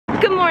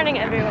Good morning,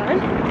 everyone.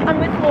 I'm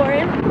with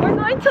Lauren. We're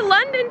going to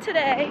London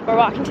today. We're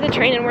walking to the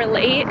train and we're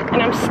late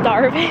and I'm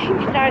starving.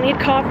 Now I need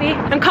coffee.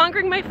 I'm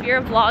conquering my fear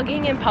of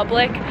vlogging in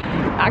public.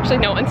 Actually,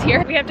 no one's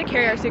here. We have to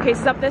carry our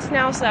suitcases up this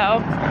now, so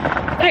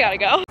I gotta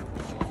go.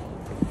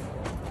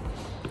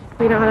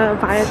 We know how to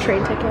buy a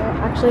train ticket.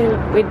 Actually,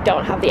 we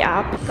don't have the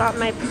app. Got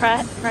my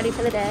Pret ready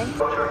for the day.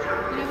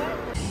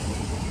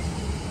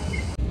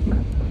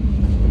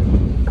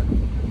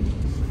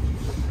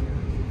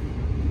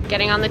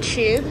 Getting on the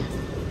tube.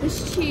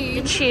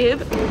 The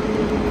tube.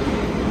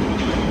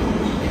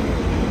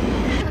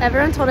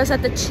 Everyone told us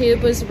that the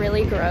tube was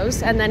really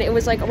gross, and then it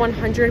was like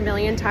 100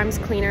 million times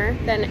cleaner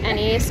than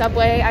any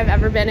subway I've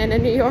ever been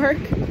in New York.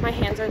 My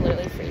hands are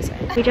literally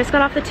freezing. We just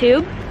got off the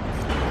tube.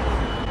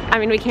 I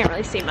mean, we can't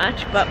really see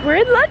much, but we're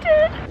in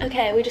London.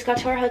 Okay, we just got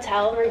to our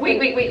hotel.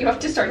 Wait, you have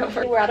to start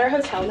over. We're at our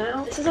hotel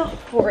now. This is a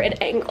horrid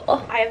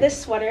angle. I have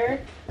this sweater,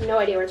 no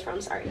idea where it's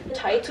from, sorry. The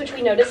tights, which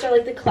we noticed are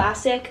like the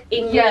classic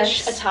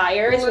English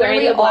attire, is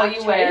wearing the black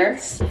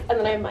tights. And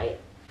then I might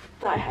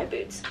buy high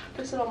boots.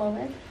 Just a little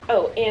moment.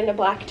 Oh, and a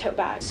black tote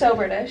bag. So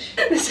British.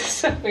 This is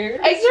so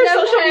weird. H&M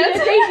pants.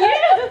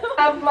 I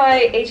have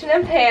my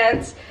H&M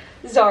pants,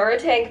 Zara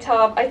tank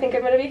top. I think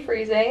I'm gonna be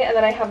freezing, and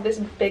then I have this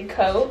big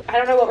coat. I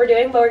don't know what we're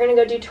doing, but we're gonna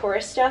go do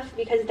tourist stuff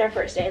because it's our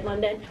first day in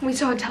London. We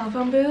saw a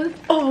telephone booth.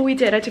 Oh, we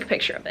did. I took a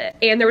picture of it.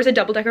 And there was a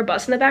double-decker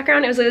bus in the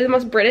background. It was like the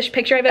most British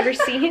picture I've ever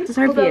seen. This is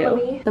our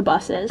view. The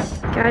buses.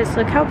 Guys,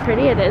 look how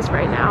pretty it is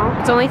right now.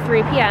 It's only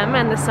 3 p.m.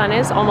 and the sun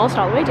is almost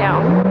all the way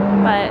down,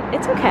 but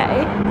it's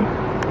okay.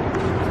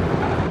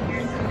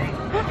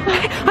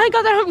 I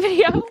got that on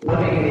video.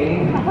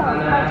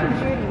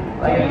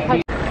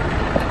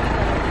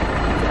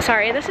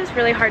 Sorry, this is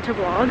really hard to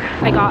vlog.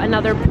 I got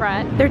another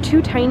Pret. They're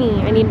too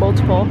tiny. I need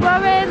multiple.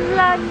 We're in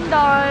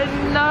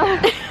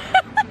London.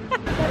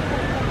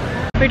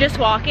 We're just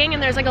walking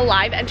and there's like a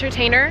live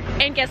entertainer,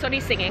 and guess what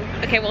he's singing?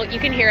 Okay, well, you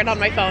can hear it on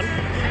my phone.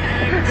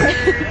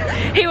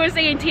 He was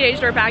singing Teenage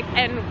Dirtbag,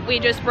 and we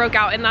just broke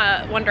out in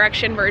the One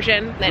Direction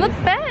version. Then Look,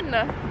 Ben.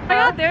 Oh my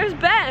God, there's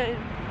Ben.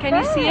 Can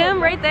you see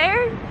him right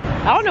there?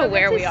 I don't know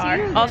where we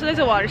are. Also, there's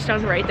a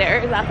Waterstone right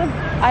there. Is that the?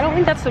 I don't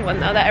think that's the one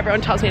though that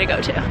everyone tells me to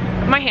go to.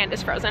 My hand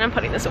is frozen. I'm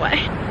putting this away.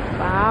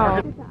 Wow.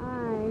 Look at the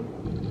eye.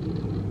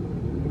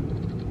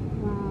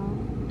 Wow.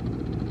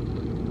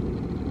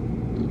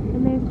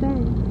 And there's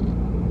Ben.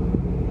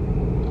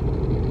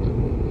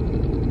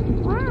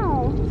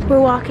 Wow.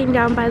 We're walking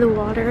down by the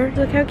water.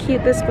 Look how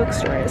cute this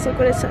bookstore is. Look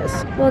what it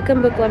says.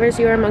 Welcome, book lovers.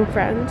 You are among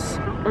friends.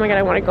 Oh my God,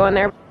 I want to go in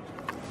there.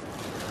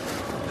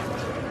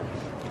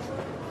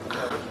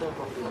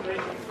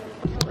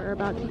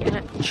 About to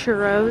get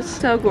churros.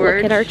 So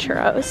gorgeous. Look at our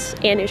churros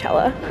and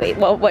Nutella. Wait,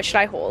 well, what should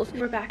I hold?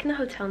 We're back in the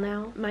hotel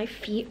now. My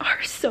feet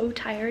are so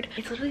tired.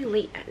 It's literally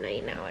late at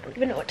night now. I don't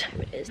even know what time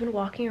it is. I've been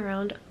walking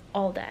around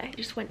all day.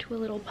 Just went to a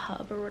little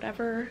pub or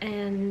whatever,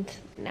 and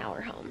now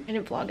we're home. I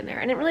didn't vlog in there.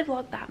 I didn't really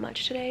vlog that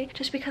much today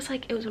just because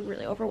like it was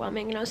really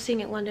overwhelming, and I was seeing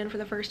it London for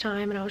the first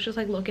time and I was just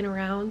like looking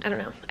around. I don't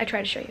know. I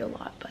try to show you a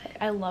lot, but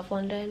I love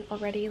London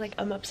already. Like,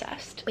 I'm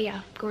obsessed. But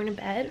yeah, going to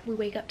bed. We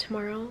wake up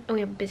tomorrow and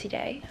we have a busy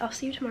day. I'll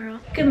see you tomorrow.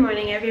 Good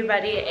morning,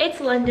 everybody. It's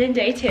London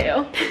day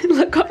 2.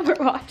 Look what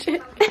we're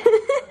watching.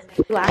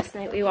 Last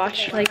night we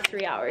watched like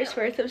 3 hours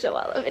worth of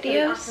Zoella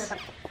videos.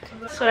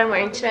 That's what I'm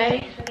wearing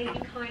today.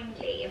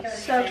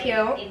 So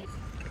cute.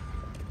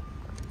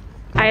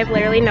 I have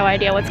literally no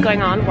idea what's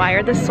going on. Why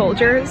are the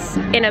soldiers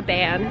in a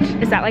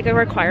band? Is that like a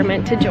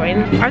requirement to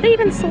join? Are they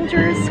even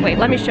soldiers? Wait,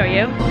 let me show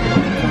you.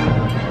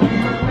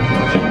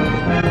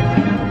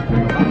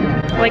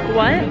 Like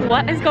what?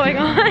 What is going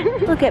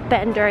on? Look at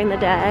Ben during the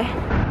day.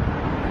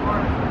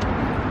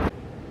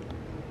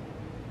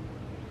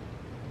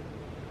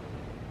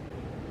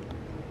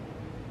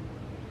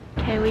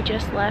 Okay, we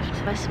just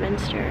left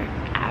Westminster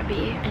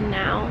Abbey and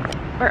now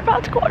we're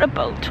about to go on a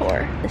boat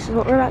tour. This is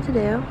what we're about to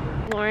do.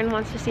 Lauren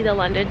wants to see the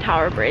London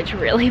Tower Bridge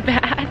really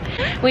bad.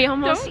 We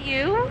almost— Don't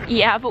you?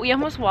 Yeah, but we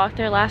almost walked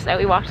there last night.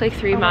 We walked like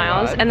 3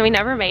 miles and then we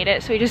never made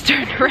it, so we just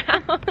turned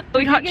around.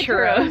 We got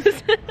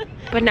churros.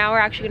 But now we're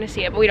actually gonna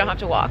see it, but we don't have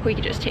to walk. We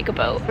could just take a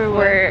boat.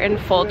 We're in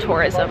full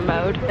tourism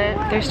mode.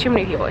 There's too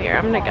many people here.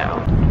 I'm gonna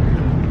go.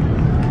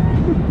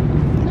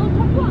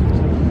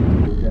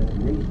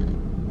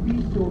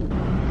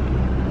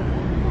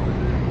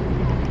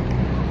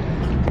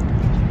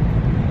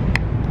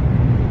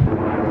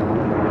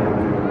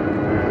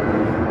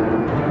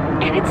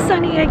 It's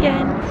sunny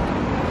again.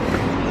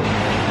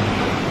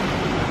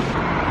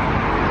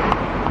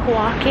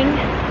 Walking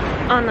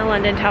on the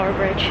London Tower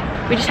Bridge.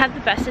 We just had the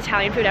best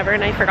Italian food ever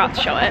and I forgot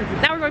to show it.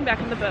 Now we're going back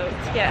on the boat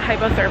to get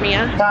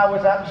hypothermia. The tower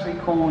was actually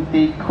called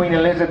the Queen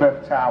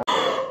Elizabeth Tower.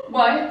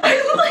 What? I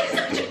look like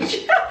such a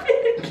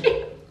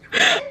champion.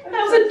 That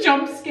was a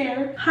jump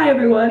scare. Hi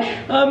everyone.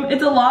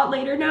 It's a lot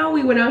later now.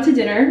 We went out to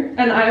dinner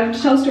and I have to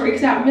tell a story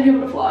because I haven't been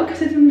able to vlog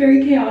because it's been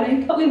very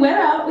chaotic. But we went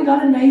out, we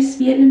got a nice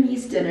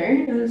Vietnamese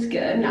dinner. It was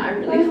good. Now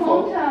I'm really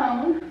full.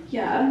 Hometown.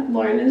 Yeah,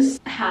 Lauren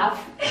is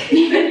half.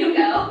 There you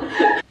go.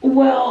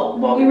 Well,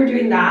 while we were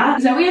doing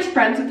that, Zoe is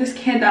friends with this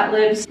kid that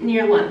lives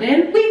near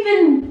London. We've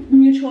been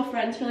mutual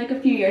friends for like a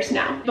few years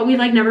now, but we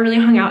like never really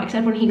hung out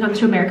except when he comes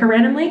to America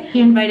randomly.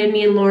 He invited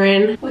me and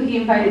Lauren. Well, he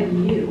invited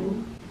you.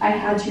 I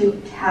had to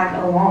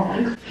tag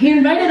along. He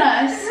invited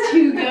us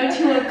to go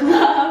to a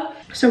club.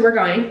 So we're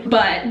going,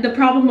 but the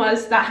problem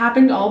was that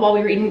happened all while we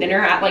were eating dinner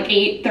at like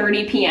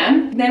 8:30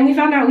 p.m. Then we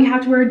found out we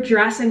have to wear a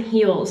dress and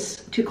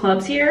heels to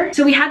clubs here.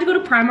 So we had to go to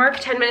Primark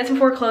 10 minutes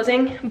before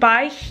closing,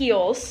 buy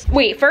heels.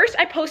 Wait, first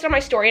I posted on my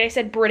story and I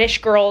said,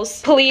 British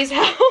girls, please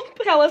help.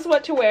 Tell us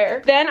what to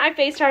wear. Then I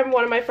FaceTimed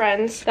one of my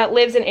friends that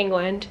lives in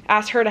England,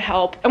 asked her to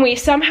help, and we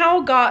somehow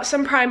got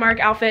some Primark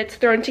outfits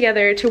thrown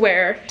together to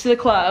wear to the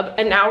club,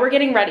 and now we're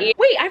getting ready.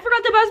 Wait, I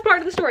forgot the best part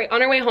of the story.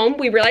 On our way home,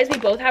 we realized we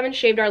both haven't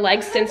shaved our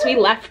legs since we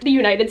left the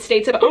United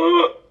States of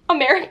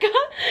America.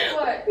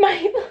 What?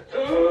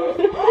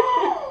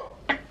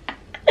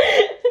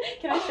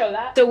 Can I show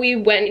that? So we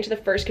went into the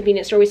first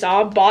convenience store we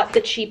saw, bought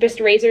the cheapest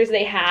razors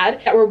they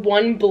had that were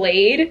one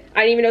blade.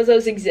 I didn't even know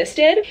those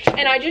existed.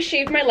 And I just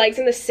shaved my legs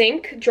in the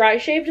sink, dry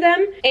shaved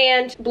them,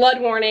 and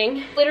blood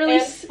warning. Literally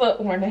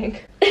foot warning.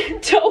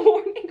 Toe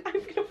warning,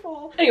 I'm gonna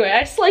fall. Anyway,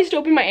 I sliced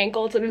open my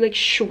ankle. It's literally like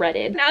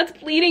shredded. Now it's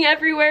bleeding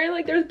everywhere.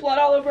 Like there's blood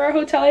all over our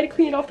hotel. I had to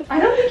clean it off the floor.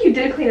 I don't think you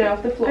did clean it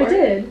off the floor. I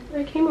did.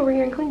 I came over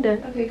here and cleaned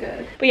it. Okay,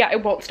 good. But yeah,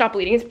 it won't stop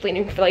bleeding. It's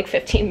bleeding for like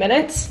 15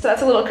 minutes. So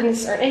that's a little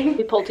concerning.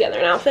 We pulled together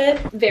an outfit.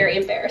 Very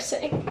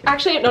embarrassing.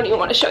 Actually, I don't even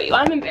want to show you.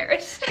 I'm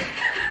embarrassed.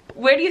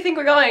 Where do you think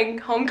we're going?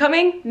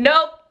 Homecoming?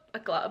 Nope. A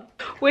club.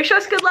 Wish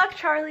us good luck,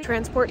 Charlie.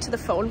 Transport to the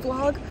phone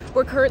vlog.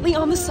 We're currently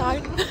on the side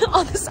of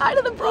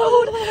the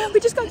road. We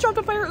just got dropped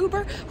off by our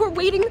Uber. We're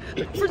waiting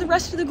for the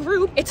rest of the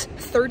group. It's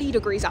 30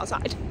 degrees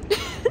outside.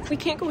 We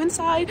can't go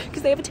inside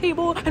because they have a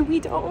table and we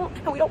don't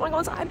want to go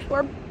inside.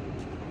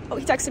 Oh,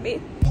 he texted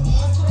me.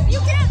 You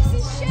can't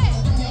see shit.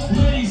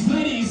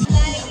 Ladies.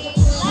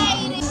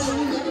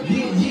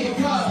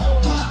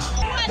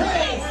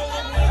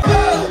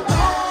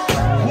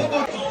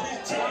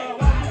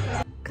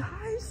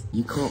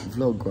 You can't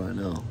vlog right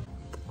now.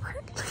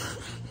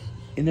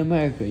 In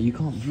America, you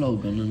can't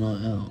vlog on a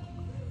night out.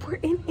 We're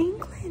in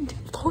England.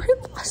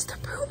 Lauren lost the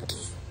room key.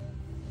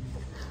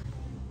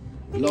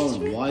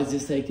 Lauren, why is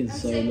this taking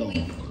so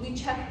long? We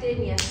checked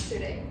in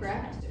yesterday,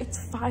 correct? It's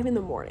 5 in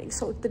the morning,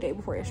 so the day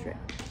before yesterday.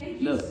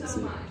 Look,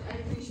 So much. I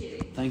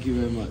appreciate it. thank you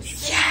very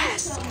much.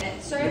 Yes!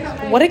 Sorry about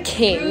my What a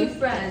king. rude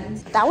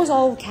friends. That was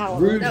all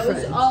Callum. Rude That was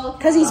friend. all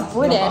Because he's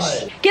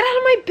British. Get out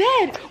of my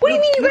bed! What do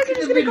you mean you guys are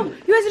just gonna go?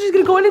 You guys are just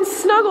gonna go in and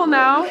snuggle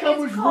now?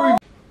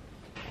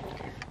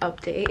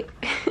 Update.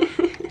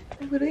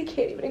 I literally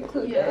can't even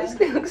include those.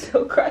 They look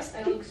so crusty.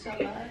 I look so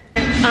bad.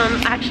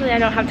 Actually I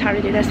don't have time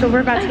to do this, so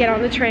we're about to get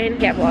on the train.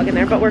 Can't vlog in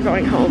there, but we're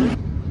going home.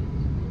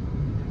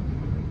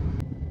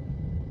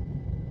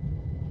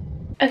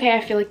 Okay,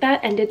 I feel like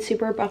that ended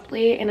super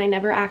abruptly and I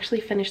never actually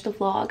finished the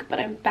vlog, but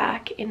I'm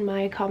back in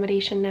my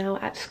accommodation now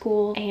at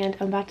school and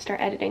I'm about to start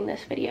editing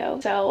this video.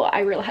 So I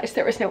realized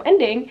there was no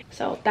ending.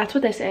 So that's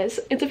what this is.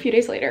 It's a few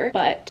days later,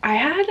 but I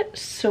had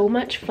so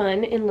much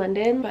fun in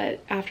London, but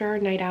after our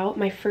night out,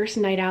 my first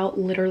night out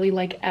literally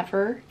like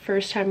ever,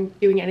 first time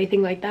doing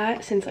anything like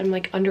that since I'm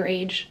like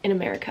underage in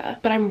America.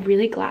 But I'm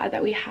really glad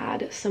that we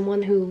had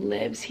someone who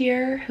lives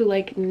here who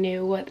like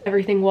knew what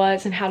everything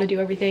was and how to do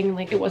everything.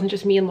 Like it wasn't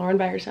just me and Lauren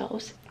by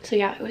ourselves. So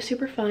yeah, it was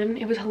super fun.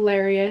 It was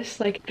hilarious.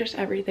 Like just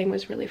everything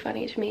was really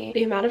funny to me.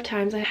 The amount of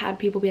times I had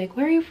people be like,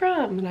 where are you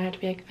from? And I had to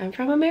be like, I'm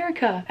from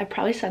America. I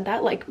probably said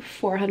that like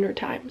 400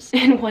 times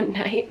in one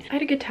night. I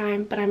had a good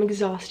time, but I'm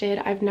exhausted.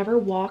 I've never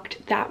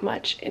walked that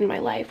much in my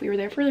life. We were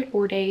there for like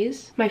 4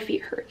 days. My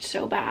feet hurt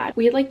so bad.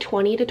 We had like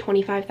 20 to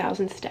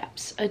 25,000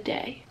 steps a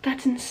day.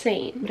 That's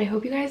insane. But I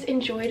hope you guys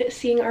enjoyed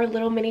seeing our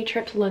little mini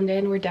trip to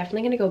London. We're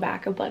definitely gonna go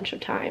back a bunch of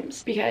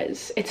times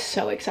because it's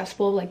so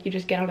accessible. Like you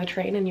just get on a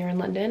train and you're in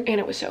London, and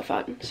it was so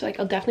fun. So like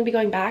I'll definitely be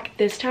going back.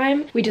 This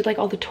time we did like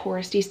all the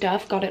touristy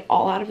stuff, got it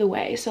all out of the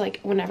way, so like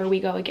whenever we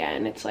go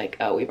again it's like,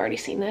 oh, we've already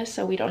seen this,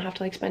 so we don't have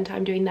to like spend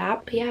time doing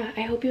that. But yeah,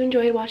 I hope you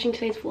enjoyed watching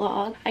today's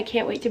vlog. I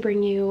can't wait to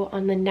bring you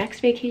on the next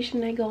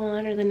vacation I go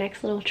on or the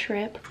next little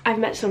trip. I've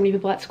met so many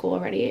people at school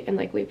already and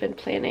like we've been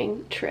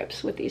planning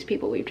trips with these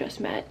people we've just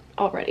met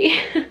already.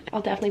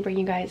 I'll definitely bring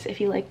you guys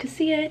if you like to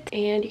see it,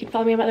 and you can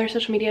follow me on my other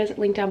social medias,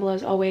 linked down below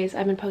as always.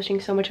 I've been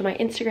posting so much on my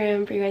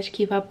Instagram for you guys to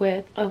keep up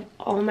with of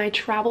all my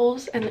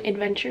travels and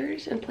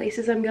adventures and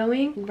places I'm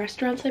going and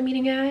restaurants I'm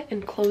eating at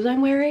and clothes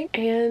I'm wearing,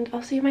 and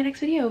I'll see you in my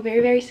next video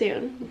very, very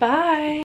soon. Bye!